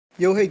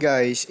Yo, hey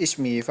guys, it's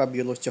me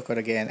Fabulous Joker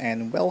again,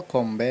 and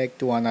welcome back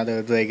to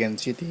another Dragon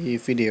City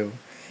video.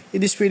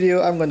 In this video,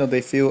 I'm gonna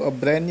review a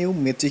brand new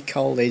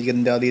mythical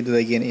legendary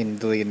dragon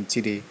in Dragon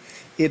City.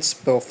 It's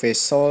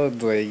Professor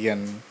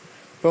Dragon.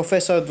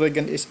 Professor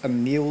Dragon is a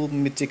new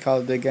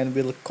mythical dragon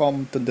will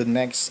come to the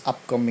next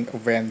upcoming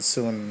event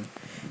soon.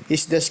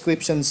 His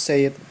description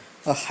said,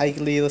 a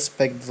highly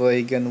respected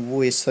dragon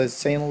who is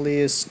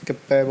certainly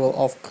capable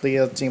of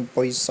creating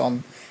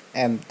poison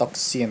and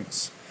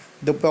toxins.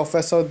 The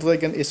Professor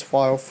Dragon is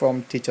far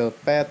from teacher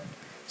pet.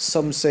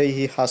 Some say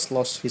he has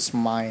lost his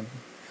mind.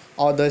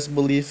 Others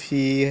believe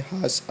he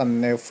has a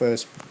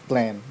nervous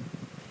plan.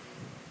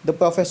 The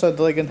Professor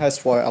Dragon has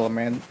four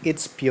elements.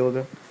 It's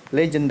pure,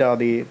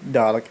 legendary,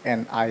 dark,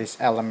 and ice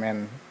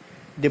element.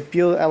 The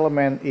pure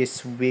element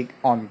is weak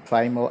on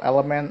primal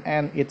element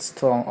and it's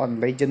strong on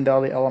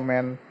legendary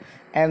element,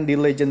 and the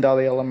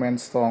legendary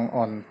element strong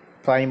on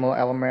primal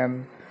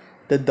element.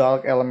 The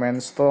dark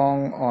element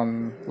strong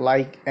on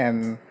light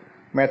and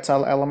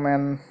metal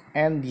element,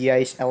 and the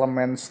ice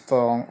element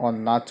strong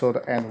on nature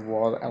and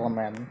war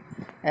element.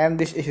 And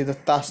this is the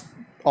task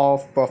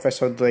of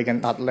Professor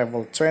Dragon at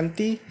level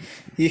 20.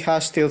 He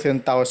has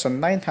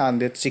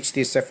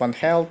 13,967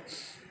 health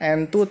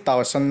and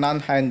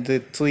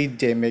 2,903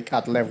 damage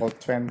at level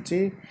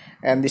 20.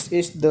 And this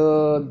is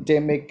the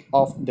damage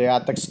of the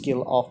attack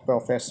skill of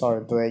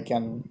Professor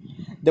Dragon.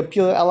 The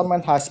pure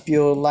element has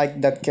pure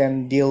light that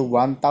can deal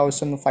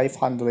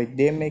 1,500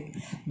 damage.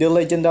 The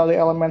legendary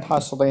element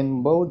has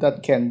rainbow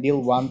that can deal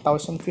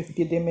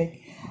 1,050 damage.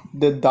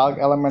 The dark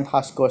element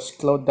has ghost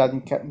cloud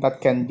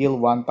that can deal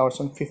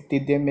 1,050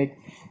 damage.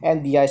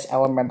 And the ice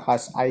element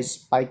has ice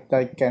spike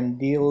that can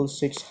deal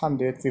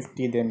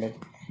 650 damage.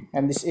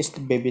 And this is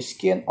the baby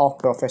skin of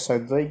Professor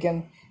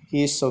Dragon.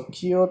 He is so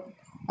cute.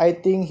 I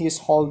think he's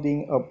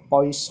holding a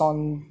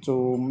poison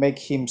to make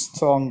him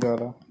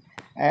stronger.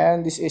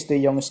 And this is the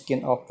young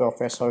skin of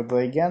Professor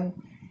Dragon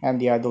and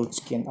the adult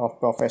skin of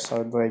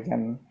Professor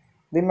Dragon.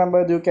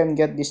 Remember, you can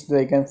get this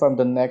dragon from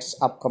the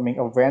next upcoming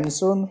event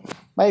soon.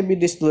 Maybe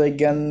this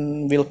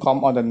dragon will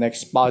come on the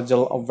next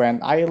puzzle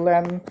event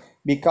island,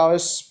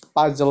 because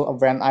puzzle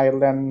event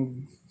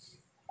island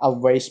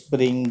always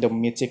bring the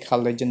mythical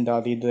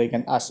legendary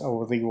dragon as a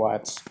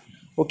rewards.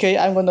 Okay,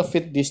 I'm gonna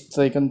fit this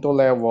dragon to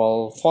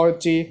level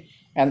 40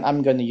 and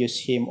I'm gonna use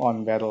him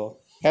on battle.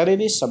 Here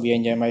it is, hope you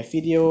enjoy my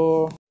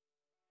video.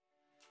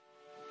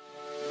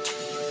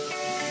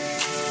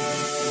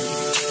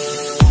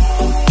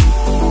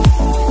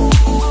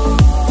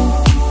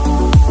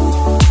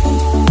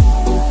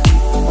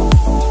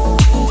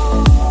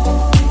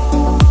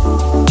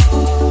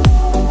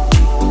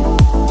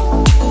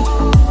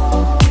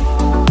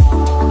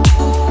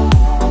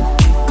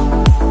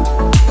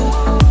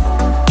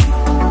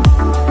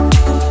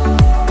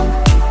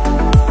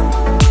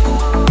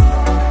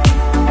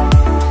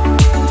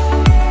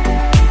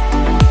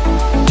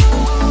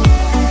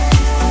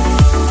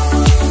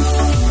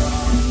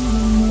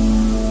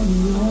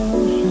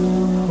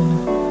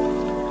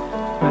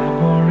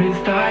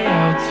 Die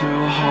out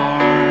too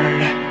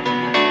hard.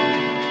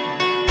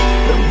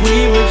 But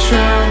we were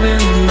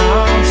traveling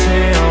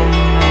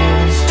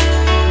mountains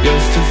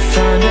just to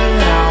find the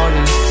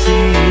loudest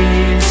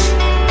seas.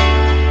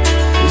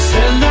 We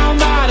set down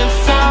by the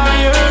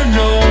fire,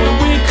 knowing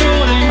we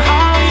could aim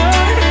higher,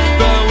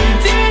 but we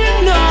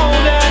didn't know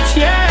that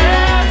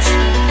yet.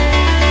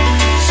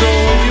 So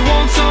if you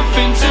want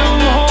something to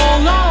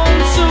hold on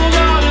to,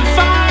 gotta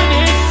find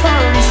it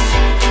first.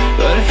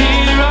 But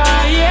here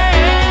I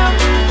am,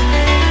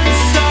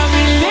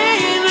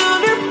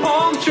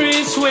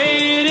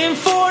 waiting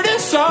for the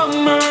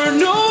summer.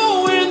 No.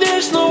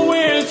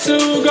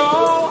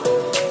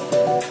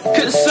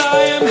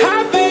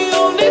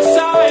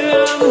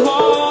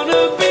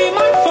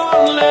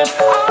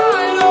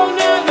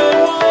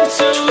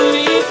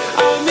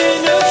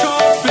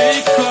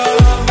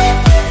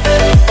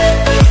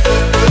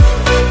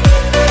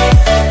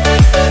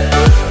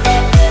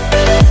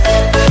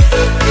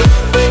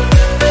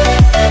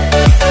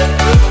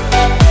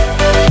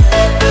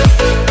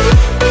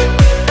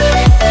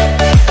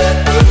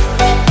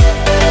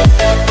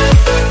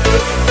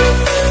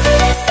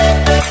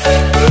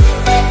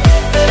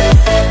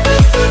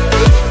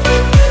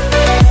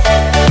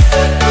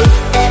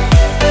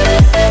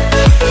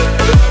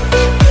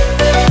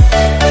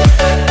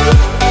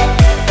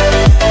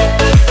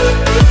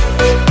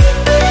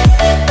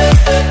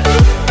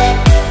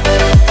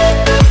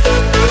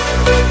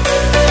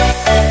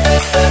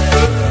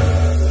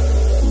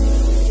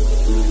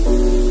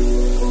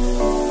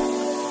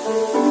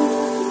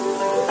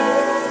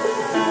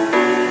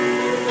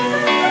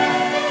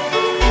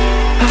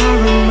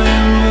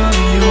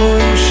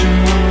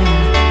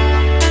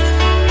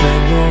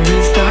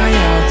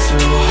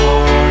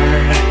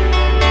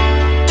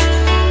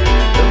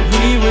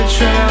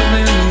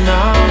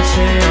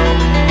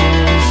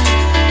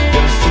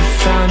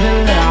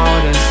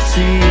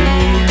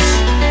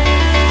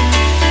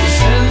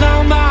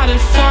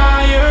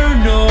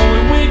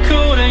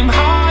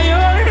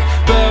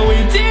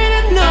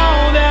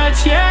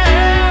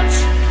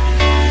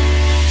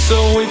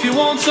 If you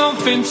want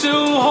something to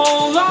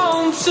hold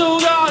on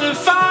to, gotta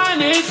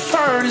find it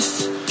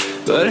first.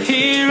 But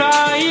here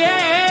I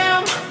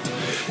am,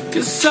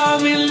 'cause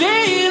I've been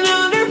laying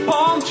under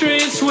palm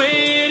trees,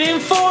 waiting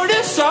for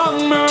the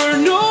summer,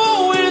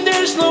 knowing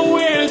there's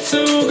nowhere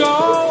to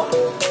go.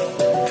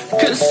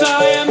 'Cause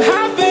I am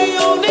happy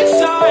on this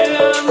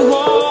island,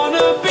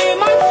 wanna be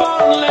my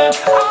farmland.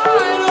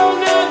 I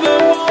don't ever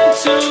want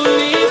to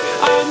leave,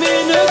 I'm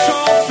in a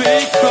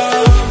tropic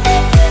club.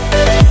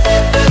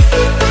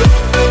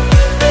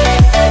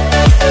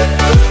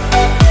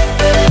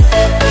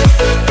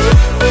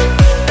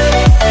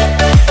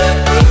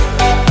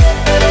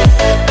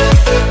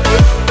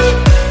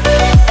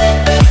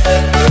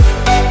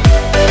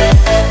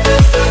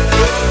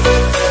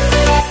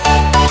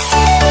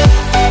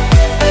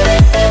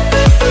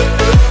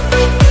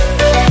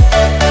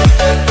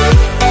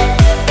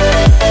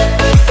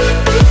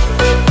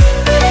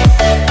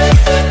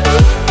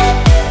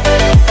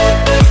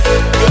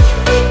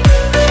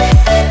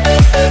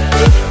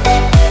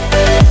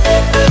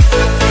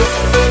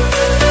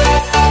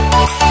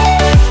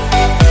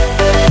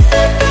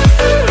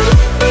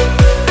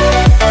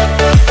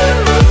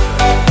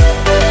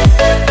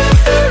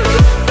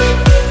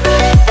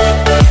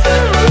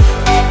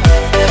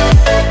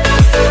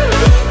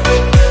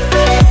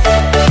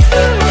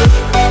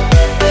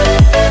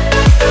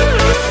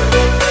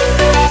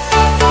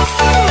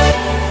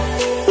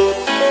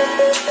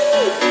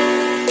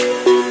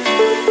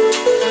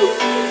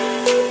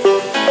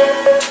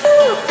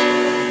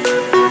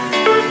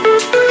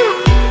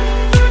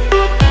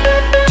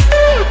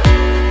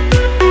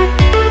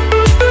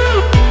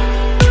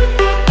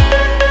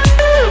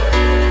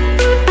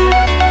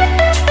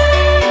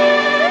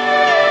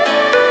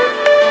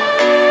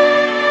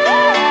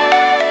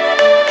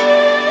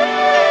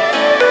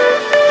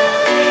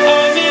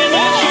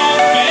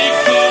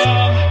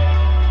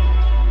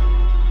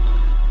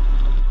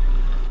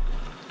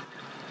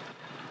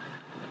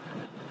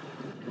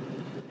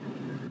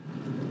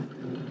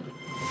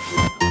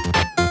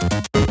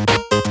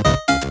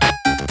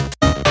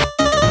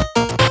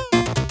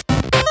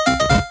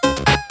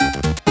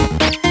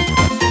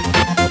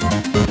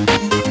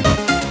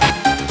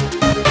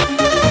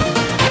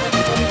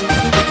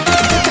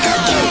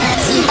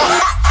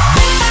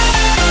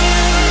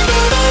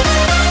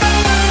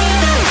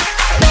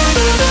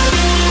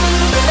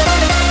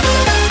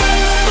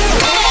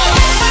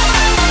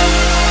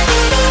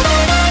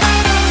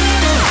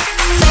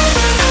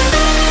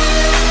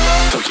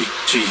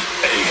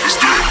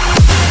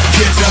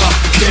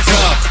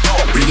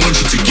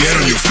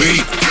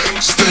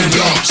 Stand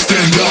up,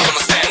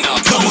 stand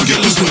up. Come on, get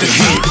loose with the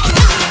heat.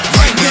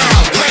 Right now.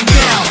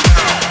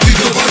 Pick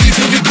the body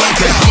till you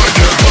black out.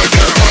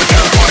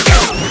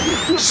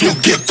 So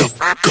get the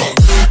fuck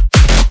up.